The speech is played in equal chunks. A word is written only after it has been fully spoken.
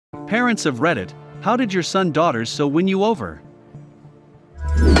Parents of Reddit, how did your son-daughters so win you over?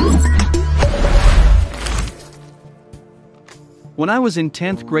 When I was in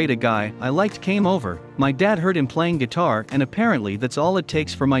 10th grade, a guy I liked came over. My dad heard him playing guitar, and apparently that's all it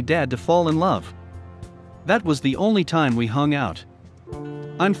takes for my dad to fall in love. That was the only time we hung out.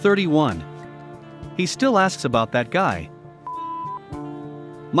 I'm 31. He still asks about that guy.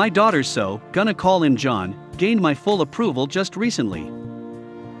 My daughter's so, gonna call him John, gained my full approval just recently.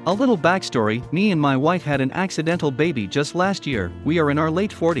 A little backstory, me and my wife had an accidental baby just last year. We are in our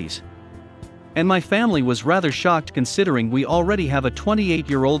late 40s. And my family was rather shocked considering we already have a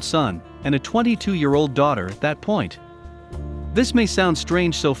 28-year-old son and a 22-year-old daughter at that point. This may sound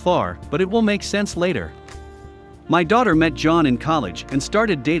strange so far, but it will make sense later. My daughter met John in college and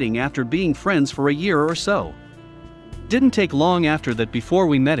started dating after being friends for a year or so. Didn't take long after that before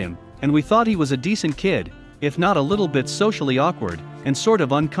we met him, and we thought he was a decent kid, if not a little bit socially awkward and sort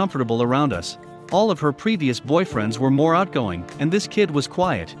of uncomfortable around us. All of her previous boyfriends were more outgoing, and this kid was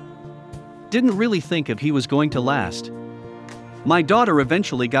quiet. Didn't really think if he was going to last. My daughter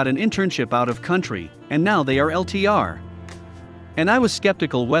eventually got an internship out of country, and now they are LTR. And I was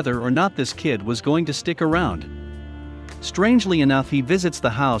skeptical whether or not this kid was going to stick around. Strangely enough, he visits the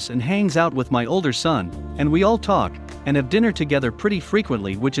house and hangs out with my older son, and we all talk and have dinner together pretty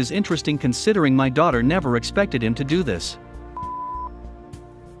frequently, which is interesting considering my daughter never expected him to do this.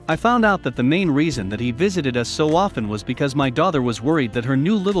 I found out that the main reason that he visited us so often was because my daughter was worried that her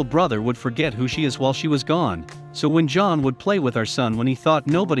new little brother would forget who she is while she was gone, so when John would play with our son when he thought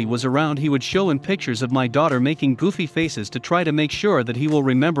nobody was around, he would show him pictures of my daughter making goofy faces to try to make sure that he will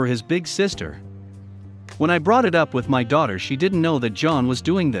remember his big sister. When I brought it up with my daughter, she didn't know that John was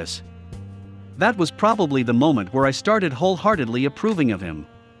doing this. That was probably the moment where I started wholeheartedly approving of him.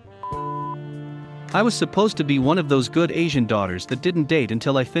 I was supposed to be one of those good Asian daughters that didn't date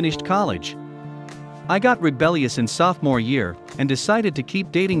until I finished college. I got rebellious in sophomore year and decided to keep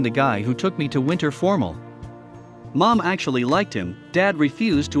dating the guy who took me to winter formal. Mom actually liked him, Dad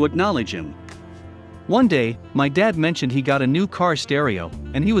refused to acknowledge him. One day, my dad mentioned he got a new car stereo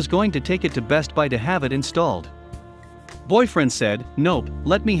and he was going to take it to Best Buy to have it installed. Boyfriend said, "Nope,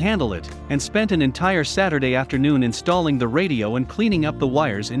 let me handle it," and spent an entire Saturday afternoon installing the radio and cleaning up the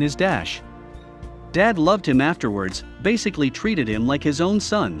wires in his dash. Dad loved him afterwards, basically treated him like his own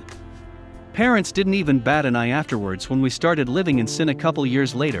son. Parents didn't even bat an eye afterwards when we started living in Sin a couple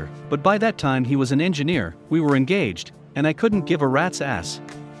years later, but by that time he was an engineer, we were engaged, and I couldn't give a rat's ass.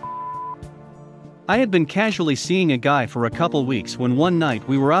 I had been casually seeing a guy for a couple weeks when one night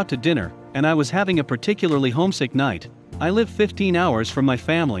we were out to dinner, and I was having a particularly homesick night. I live 15 hours from my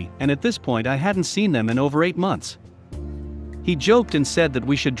family, and at this point I hadn't seen them in over 8 months. He joked and said that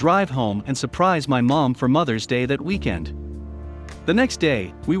we should drive home and surprise my mom for Mother's Day that weekend. The next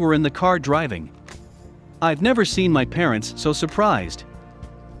day, we were in the car driving. I've never seen my parents so surprised.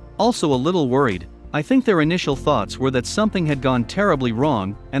 Also a little worried. I think their initial thoughts were that something had gone terribly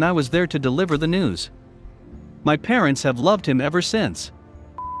wrong, and I was there to deliver the news. My parents have loved him ever since.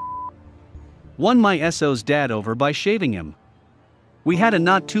 Won my SO's dad over by shaving him. We had a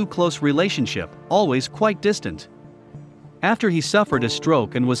not too close relationship, always quite distant. After he suffered a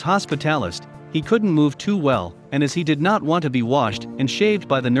stroke and was hospitalized, he couldn't move too well, and as he did not want to be washed and shaved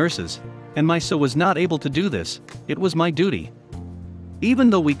by the nurses, and my so was not able to do this, it was my duty. Even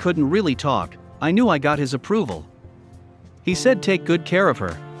though we couldn't really talk, I knew I got his approval. He said take good care of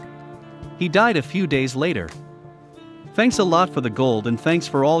her. He died a few days later. Thanks a lot for the gold and thanks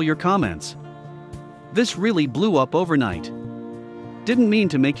for all your comments. This really blew up overnight. Didn't mean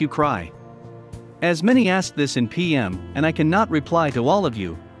to make you cry. As many asked this in PM, and I cannot reply to all of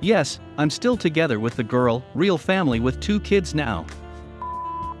you. Yes, I'm still together with the girl, real family with 2 kids now.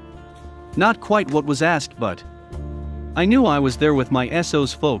 Not quite what was asked, but I knew I was there with my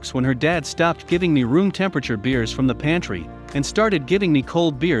SO's folks when her dad stopped giving me room temperature beers from the pantry and started giving me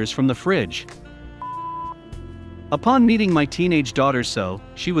cold beers from the fridge. Upon meeting my teenage daughter so,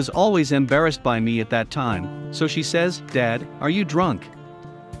 she was always embarrassed by me at that time, so she says, "Dad, are you drunk?"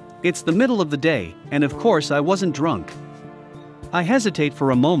 It's the middle of the day, and of course I wasn't drunk. I hesitate for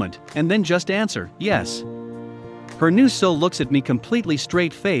a moment, and then just answer, "Yes." Her new so looks at me completely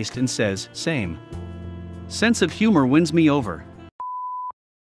straight-faced and says, "Same." Sense of humor wins me over.